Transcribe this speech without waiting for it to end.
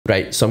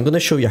Right, so I'm going to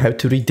show you how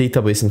to read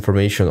database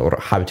information or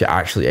how to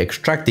actually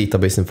extract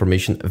database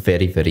information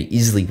very, very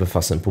easily with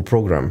a simple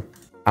program.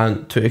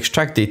 And to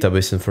extract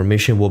database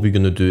information, what we're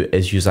going to do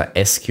is use a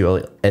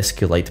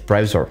SQLITE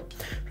browser,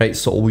 right?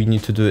 So all we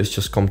need to do is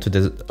just come to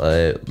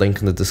the link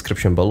in the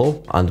description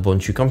below. And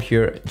once you come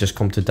here, just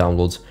come to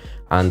downloads.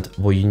 And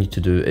what you need to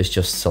do is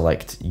just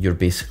select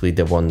basically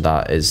the one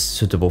that is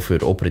suitable for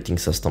your operating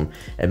system.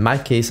 In my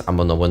case, I'm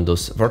on a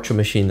Windows virtual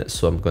machine,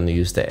 so I'm going to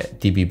use the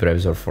DB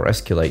browser for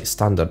SQLITE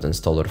standard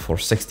installer for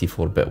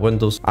 64-bit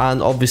Windows.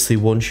 And obviously,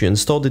 once you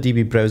install the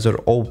DB browser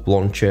or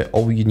launch it,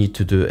 all you need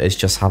to do is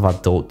just have a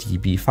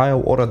 .db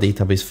file or a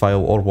database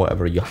file or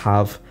whatever you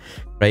have,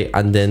 right?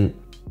 And then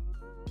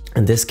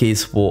in this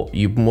case, what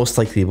you most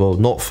likely will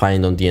not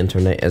find on the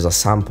internet is a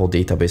sample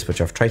database, which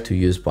I've tried to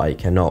use, but I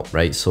cannot,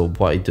 right? So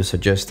what I do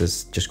suggest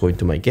is just going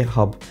to my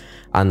GitHub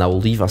and I'll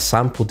leave a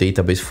sample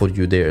database for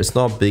you there. It's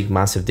not a big,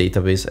 massive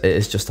database. It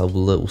is just a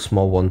little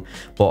small one.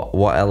 But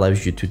what it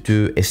allows you to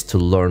do is to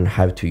learn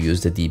how to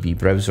use the DB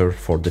browser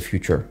for the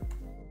future.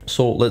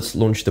 So let's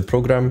launch the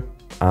program.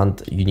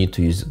 And you need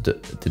to use the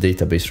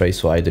database, right?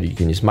 So either you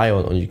can use my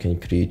own or you can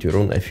create your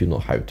own if you know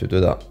how to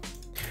do that.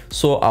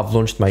 So I've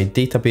launched my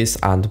database,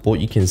 and what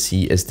you can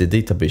see is the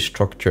database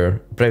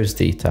structure, browse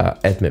data,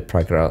 edit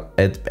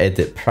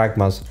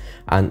pragmas,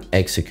 and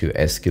execute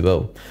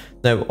SQL.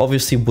 Now,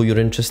 obviously, what you're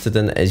interested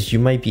in is you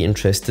might be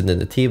interested in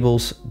the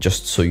tables,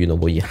 just so you know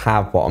what you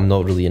have, what I'm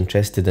not really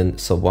interested in.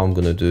 So what I'm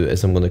going to do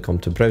is I'm going to come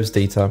to browse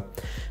data.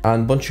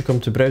 And once you come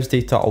to browse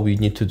data, all you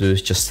need to do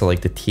is just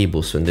select the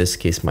table. So in this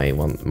case,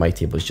 my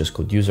table is just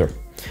called user.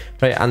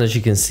 Right, and as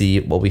you can see,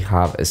 what we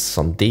have is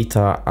some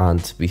data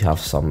and we have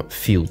some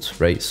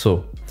fields, right?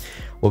 So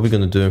what we're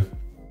going to do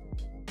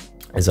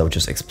is I'll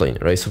just explain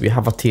it, right? So we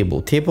have a table.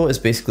 Table is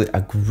basically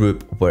a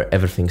group where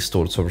everything's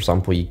stored. So for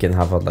example, you can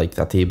have like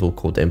a table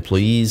called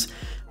employees,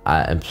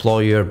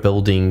 employer,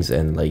 buildings,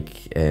 and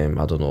like, I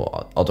don't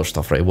know, other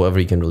stuff, right? Whatever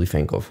you can really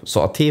think of.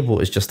 So a table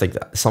is just like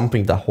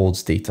something that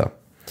holds data.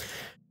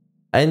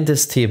 In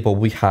this table,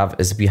 we have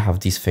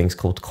these things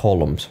called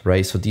columns,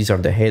 right? So these are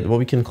the head, well,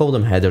 we can call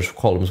them headers,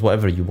 columns,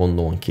 whatever you want,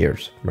 no one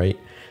cares, right?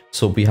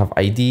 So we have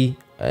ID,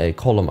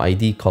 column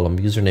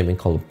username, and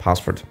column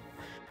password.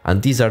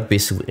 And these are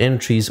basically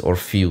entries or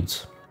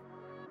fields.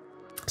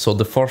 So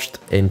the first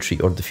entry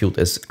or the field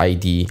is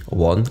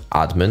ID1,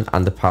 admin,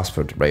 and the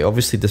password, right?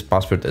 Obviously, this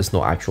password is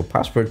no actual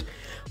password.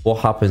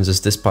 What happens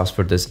is this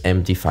password is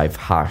MD5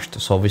 hashed.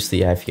 So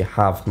obviously, if you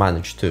have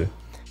managed to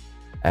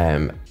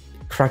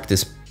crack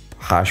this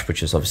hash,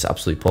 which is obviously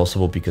absolutely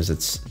possible because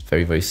it's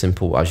very, very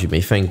simple, as you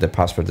may think, the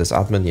password is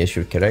admin. Yes,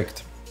 you're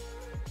correct,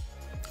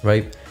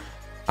 right?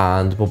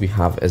 And what we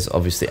have is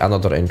obviously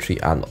another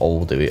entry and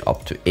all the way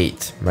up to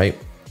 8, right?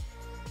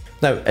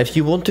 Now, if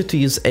you wanted to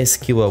use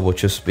SQL,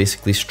 which is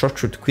basically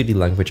structured query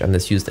language and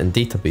is used in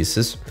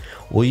databases,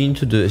 what you need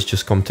to do is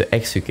just come to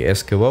execute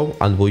SQL.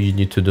 And what you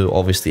need to do,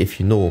 obviously, if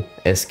you know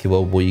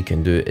SQL, what you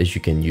can do is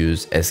you can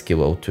use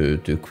SQL to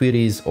do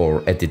queries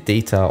or edit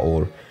data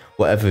or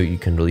whatever you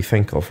can really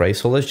think of, right?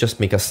 So let's just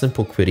make a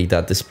simple query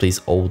that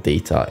displays all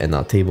data in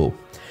our table.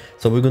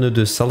 So we're going to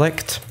do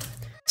select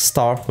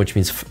star, which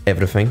means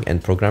everything in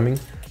programming,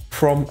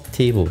 from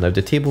table. Now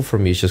the table for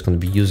me is just going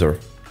to be user.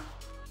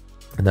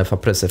 And if I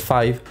press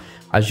F5,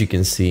 as you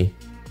can see,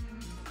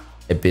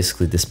 it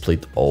basically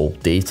displayed all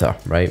data,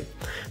 right?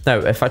 Now,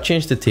 if I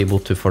change the table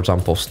to, for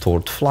example,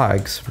 stored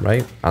flags,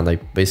 right? And I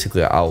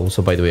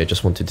also, by the way, I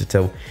just wanted to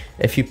tell,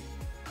 if you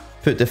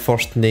put the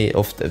first name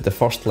of the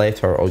first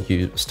letter, or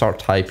you start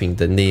typing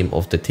the name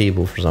of the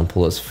table, for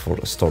example, as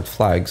for stored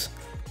flags,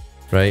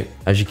 right?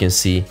 As you can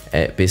see,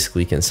 it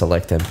basically can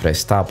select and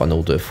press tab and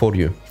it'll do it for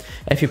you.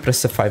 If you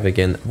press F5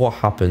 again, what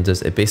happens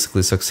is it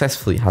basically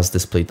successfully has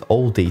displayed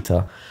all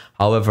data.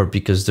 However,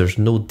 because there's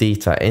no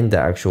data in the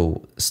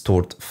actual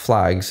stored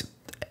flags,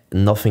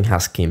 nothing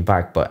has came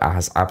back, but it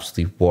has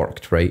absolutely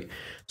worked, right?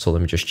 So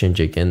let me just change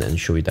it again and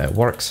show you that it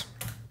works.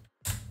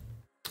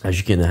 As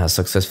you can, it has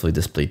successfully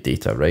displayed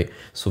data, right?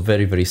 So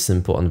very, very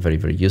simple and very,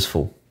 very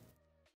useful.